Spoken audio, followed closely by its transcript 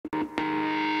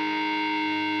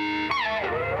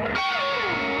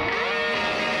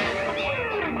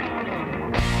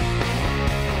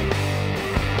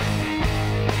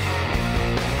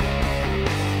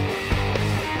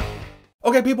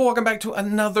Okay, people, welcome back to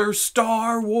another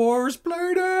Star Wars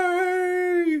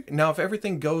Playday! Now, if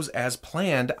everything goes as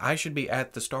planned, I should be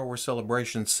at the Star Wars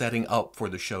Celebration setting up for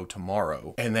the show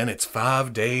tomorrow. And then it's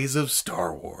 5 days of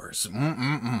Star Wars.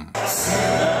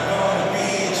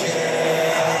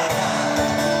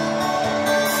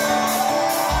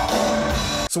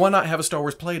 So why not have a Star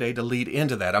Wars Playday to lead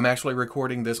into that? I'm actually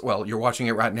recording this, well, you're watching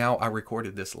it right now. I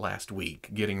recorded this last week,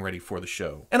 getting ready for the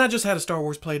show. And I just had a Star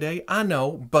Wars Playday, I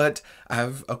know, but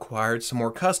I've acquired some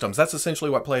more customs. That's essentially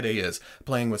what Playday is.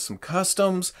 Playing with some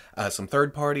customs, some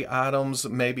third-party items,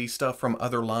 maybe stuff from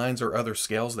other lines or other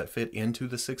scales that fit into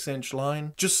the 6-inch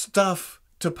line. Just stuff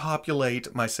to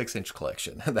populate my 6-inch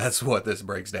collection. That's what this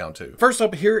breaks down to. First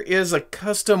up, here is a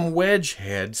custom wedge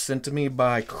head sent to me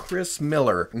by Chris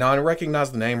Miller. Now, I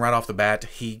recognize the name right off the bat.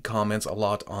 He comments a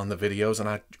lot on the videos, and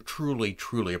I truly,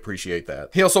 truly appreciate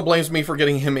that. He also blames me for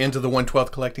getting him into the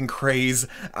 1/12 collecting craze.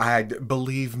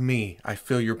 Believe me, I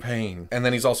feel your pain. And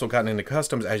then he's also gotten into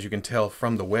customs, as you can tell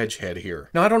from the wedge head here.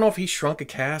 Now, I don't know if he shrunk a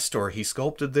cast or he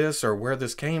sculpted this or where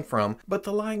this came from, but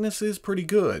the likeness is pretty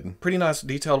good. Pretty nice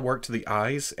detailed work to the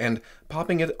eyes, and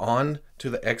popping it on to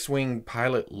the X-Wing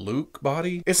pilot Luke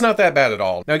body, it's not that bad at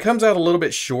all. Now, it comes out a little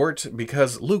bit short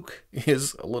because Luke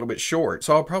is a little bit short,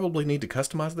 so I'll probably need to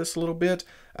customize this a little bit,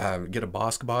 get a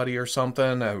Bosk body or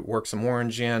something, work some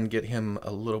orange in, get him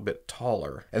a little bit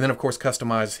taller, and then of course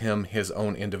customize him his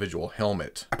own individual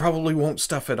helmet. I probably won't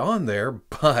stuff it on there,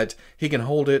 but he can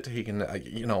hold it, he can,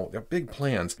 you know, they're big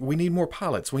plans. We need more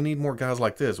pilots, we need more guys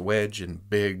like this, Wedge and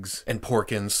Biggs and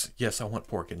Porkins. Yes, I want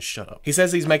Porkins, shut up. He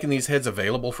says he's making these heads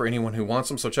available for anyone who wants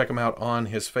them, so check him out on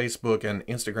his Facebook and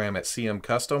Instagram at CM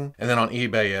Custom, and then on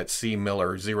eBay at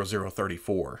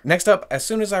CMiller0034. Next up, as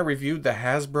soon as I reviewed the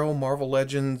Hasbro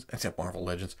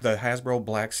the Hasbro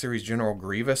Black Series General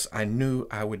Grievous, I knew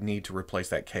I would need to replace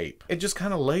that cape. It just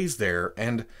kind of lays there,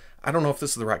 and I don't know if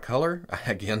this is the right color.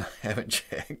 Again, I haven't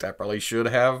checked. I probably should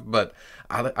have, but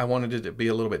I wanted it to be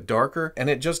a little bit darker, and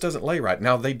it just doesn't lay right.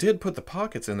 Now, they did put the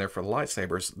pockets in there for the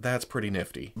lightsabers. That's pretty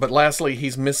nifty. But lastly,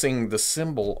 he's missing the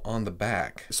symbol on the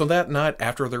back. So that night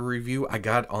after the review, I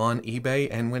got on eBay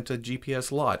and went to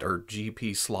GPS Lot, or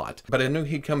GP Slot. But I knew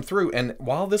he'd come through, and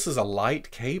while this is a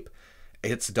light cape,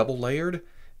 it's double layered.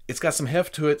 It's got some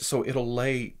heft to it, so it'll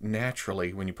lay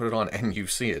naturally when you put it on, and you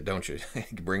see it, don't you? You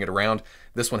can bring it around.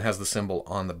 This one has the symbol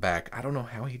on the back. I don't know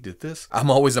how he did this. I'm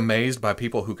always amazed by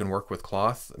people who can work with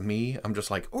cloth. Me, I'm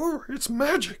just like, oh, it's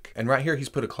magic. And right here, he's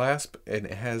put a clasp, and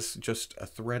it has just a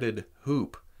threaded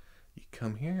hoop. You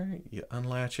come here, you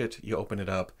unlatch it, you open it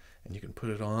up, and you can put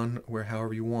it on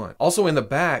however you want. Also in the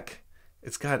back,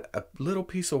 it's got a little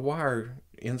piece of wire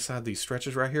inside these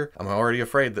stretches right here. I'm already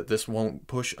afraid that this won't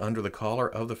push under the collar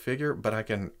of the figure, but I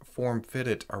can form fit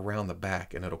it around the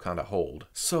back and it'll kind of hold.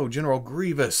 So General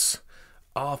Grievous,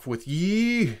 off with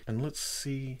ye! And let's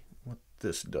see what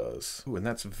this does. Ooh, and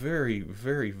that's very,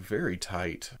 very, very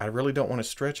tight. I really don't want to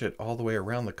stretch it all the way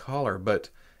around the collar, but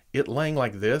it laying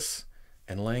like this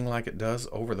and laying like it does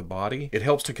over the body, it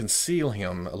helps to conceal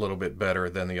him a little bit better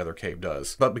than the other cape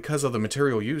does. But because of the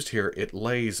material used here, it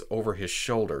lays over his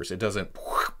shoulders. It doesn't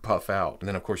puff out. And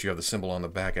then of course you have the symbol on the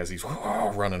back as he's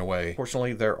running away.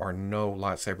 Fortunately, there are no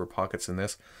lightsaber pockets in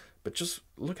this, but just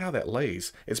look how that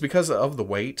lays. It's because of the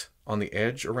weight on the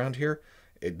edge around here.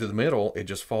 The middle, it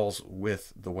just falls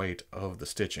with the weight of the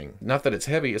stitching. Not that it's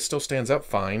heavy, it still stands up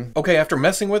fine. Okay, after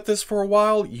messing with this for a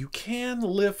while, you can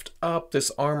lift up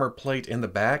this armor plate in the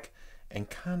back and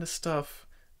kind of stuff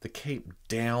the cape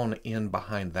down in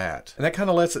behind that. And that kind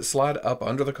of lets it slide up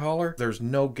under the collar. There's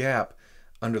no gap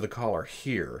under the collar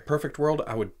here. Perfect world,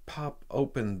 I would pop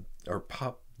open or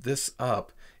pop this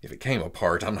up if it came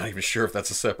apart. I'm not even sure if that's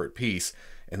a separate piece,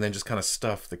 and then just kind of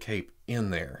stuff the cape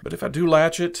in there. But if I do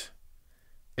latch it,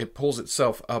 it pulls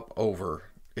itself up over.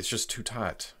 It's just too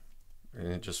tight.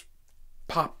 And it just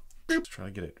pop. Let's try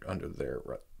to get it under there,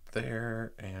 right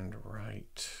there, and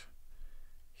right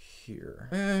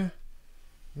here.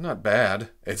 Not bad.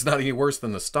 It's not any worse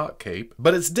than the stock cape,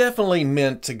 but it's definitely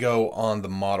meant to go on the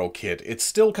model kit. It's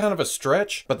still kind of a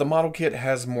stretch, but the model kit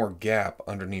has more gap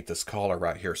underneath this collar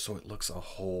right here, so it looks a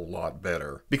whole lot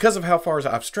better. Because of how far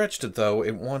I've stretched it though,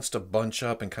 it wants to bunch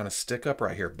up and kind of stick up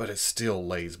right here, but it still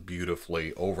lays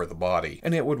beautifully over the body.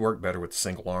 And it would work better with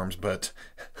single arms, but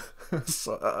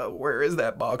so, where is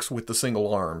that box with the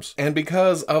single arms? And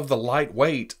because of the light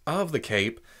weight of the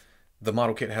cape, the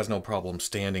model kit has no problem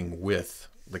standing with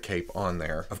the cape on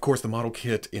there. Of course, the model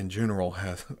kit in general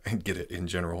has, get it in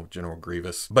general, General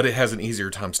Grievous, but it has an easier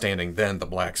time standing than the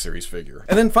Black Series figure.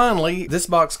 And then finally, this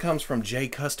box comes from J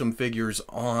Custom Figures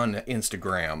on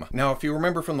Instagram. Now, if you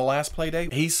remember from the last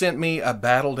Playdate, he sent me a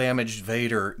battle damaged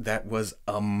Vader that was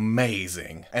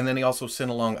amazing. And then he also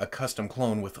sent along a custom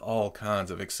clone with all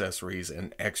kinds of accessories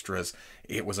and extras.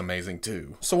 It was amazing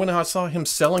too. So when I saw him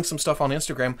selling some stuff on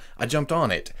Instagram, I jumped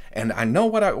on it. And I know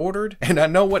what I ordered, and I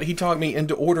know what he talked me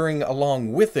into ordering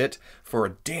along with it for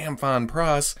a damn fine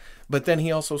price. But then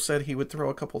he also said he would throw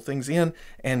a couple things in,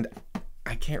 and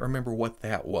I can't remember what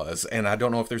that was. And I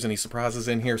don't know if there's any surprises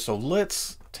in here. So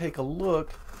let's take a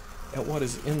look at what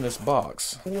is in this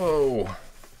box. Whoa.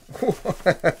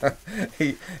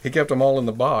 he kept them all in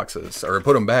the boxes, or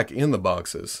put them back in the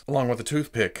boxes, along with a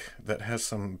toothpick that has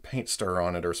some paint stir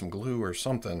on it or some glue or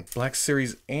something. Black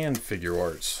Series and figure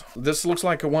arts. This looks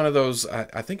like one of those,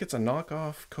 I think it's a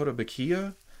knockoff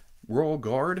Kotobukiya Royal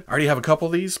Guard. I already have a couple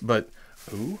of these, but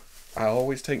ooh, I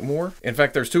always take more. In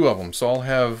fact, there's two of them, so I'll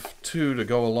have two to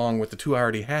go along with the two I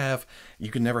already have.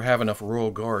 You can never have enough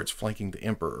Royal Guards flanking the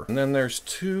Emperor. And then there's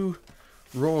two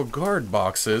Royal Guard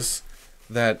boxes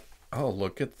that, oh,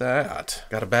 look at that.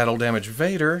 Got a battle damage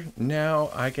Vader. Now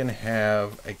I can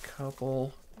have a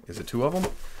couple, is it two of them?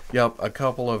 Yep, a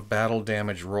couple of battle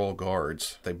damage Royal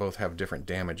Guards. They both have different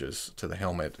damages to the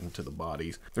helmet and to the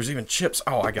bodies. There's even chips.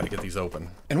 Oh, I gotta get these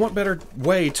open. And what better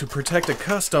way to protect a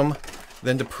custom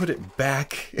than to put it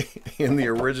back in the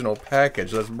original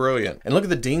package? That's brilliant. And look at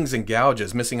the dings and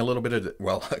gouges, missing a little bit of,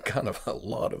 well, kind of a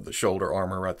lot of the shoulder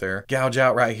armor right there. Gouge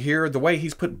out right here. The way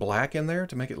he's put black in there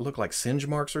to make it look like singe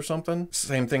marks or something.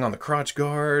 Same thing on the crotch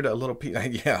guard, a little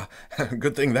piece, yeah,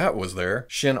 good thing that was there.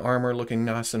 Shin armor looking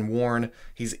nice and worn.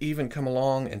 He's even come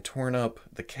along and torn up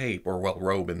the cape, or well,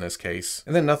 robe in this case.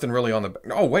 And then nothing really on the,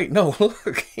 oh wait, no,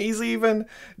 look, he's even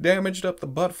damaged up the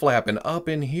butt flap and up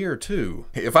in here too.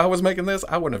 If I was making this,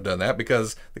 I wouldn't have done that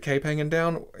because the cape hanging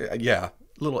down, yeah,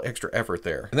 little extra effort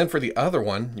there. And then for the other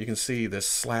one, you can see this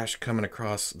slash coming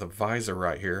across the visor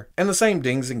right here. And the same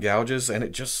dings and gouges, and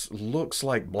it just looks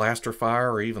like blaster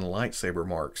fire or even lightsaber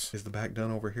marks. Is the back done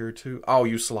over here too? Oh,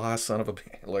 you sly son of a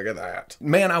bitch. Look at that.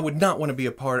 Man, I would not want to be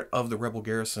a part of the Rebel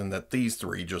garrison that these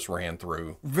three just ran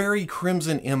through. Very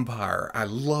Crimson Empire. I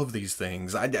love these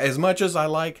things. As much as I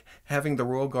like having the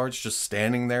Royal Guards just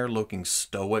standing there looking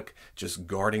stoic, just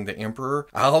guarding the Emperor,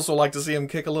 I also like to see him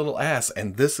kick a little ass,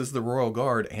 and this is the Royal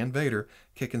Guard and Vader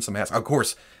kicking some ass. Of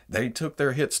course, they took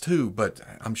their hits too, but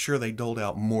I'm sure they doled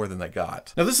out more than they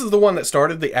got. Now, this is the one that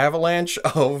started the avalanche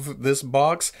of this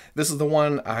box. This is the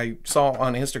one I saw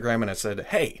on Instagram, and I said,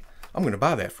 hey, I'm going to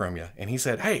buy that from you. And he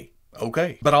said, hey,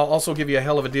 okay. But I'll also give you a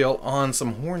hell of a deal on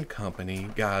some Horn Company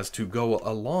guys to go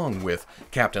along with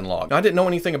Captain Locke. Now, I didn't know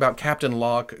anything about Captain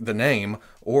Locke, the name,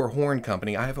 or Horn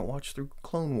Company. I haven't watched through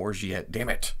Clone Wars yet, damn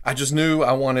it. I just knew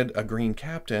I wanted a green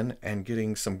captain, and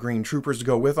getting some green troopers to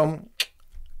go with them,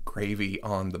 gravy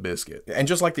on the biscuit. And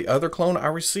just like the other clone I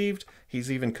received,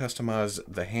 he's even customized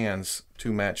the hands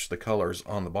to match the colors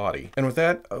on the body. And with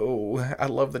that, oh, I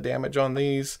love the damage on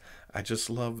these. I just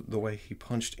love the way he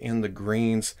punched in the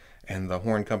greens and the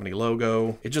Horn Company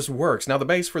logo. It just works. Now, the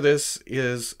base for this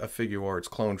is a Figure Arts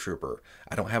Clone Trooper.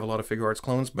 I don't have a lot of Figure Arts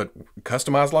clones, but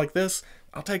customized like this,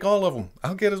 I'll take all of them.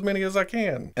 I'll get as many as I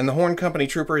can. And the Horn Company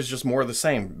Trooper is just more of the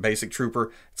same. Basic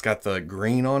Trooper. It's got the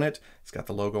green on it. It's got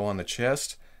the logo on the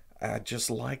chest. I just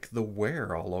like the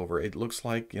wear all over. It looks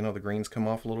like, you know, the greens come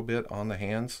off a little bit on the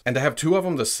hands. And to have two of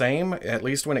them the same, at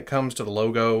least when it comes to the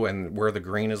logo and where the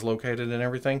green is located and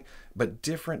everything, but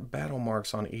different battle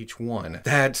marks on each one.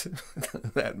 That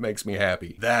makes me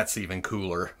happy. That's even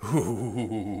cooler.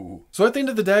 Ooh. So at the end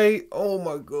of the day, oh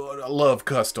my God, I love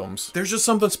customs. There's just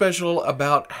something special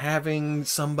about having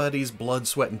somebody's blood,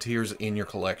 sweat, and tears in your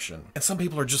collection. And some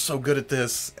people are just so good at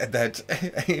this that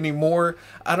anymore,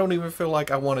 I don't even feel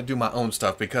like I want to do my own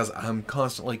stuff because I'm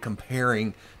constantly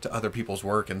comparing to other people's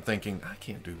work and thinking, I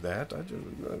can't do that.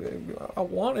 I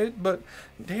want it, but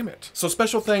damn it. So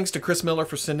special thanks to Chris Miller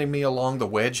for sending me along the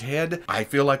Wedge head. I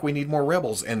feel like we need more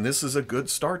Rebels, and this is a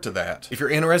good start to that. If you're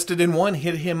interested in one,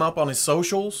 hit him up on his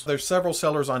socials. There's several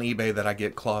sellers on eBay that I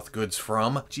get cloth goods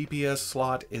from. GPS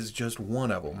Slot is just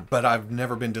one of them, but I've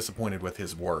never been disappointed with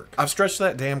his work. I've stretched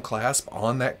that damn clasp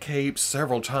on that cape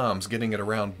several times, getting it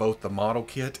around both the model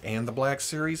kit and the Black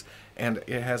Series, and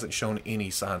it hasn't shown any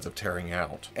signs of tearing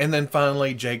out. And then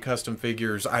finally, J Custom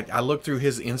Figures. I look through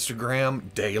his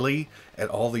Instagram daily at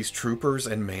all these troopers,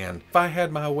 and man, if I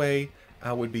had my way,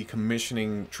 I would be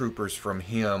commissioning troopers from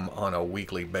him on a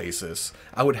weekly basis.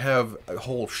 I would have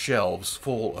whole shelves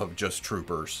full of just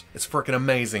troopers. It's freaking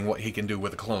amazing what he can do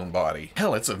with a clone body.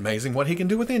 Hell, it's amazing what he can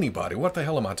do with anybody. What the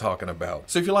hell am I talking about?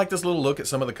 So if you like this little look at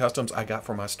some of the customs I got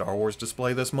for my Star Wars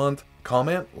display this month,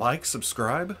 comment, like,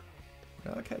 subscribe.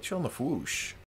 I'll catch you on the Fwoosh.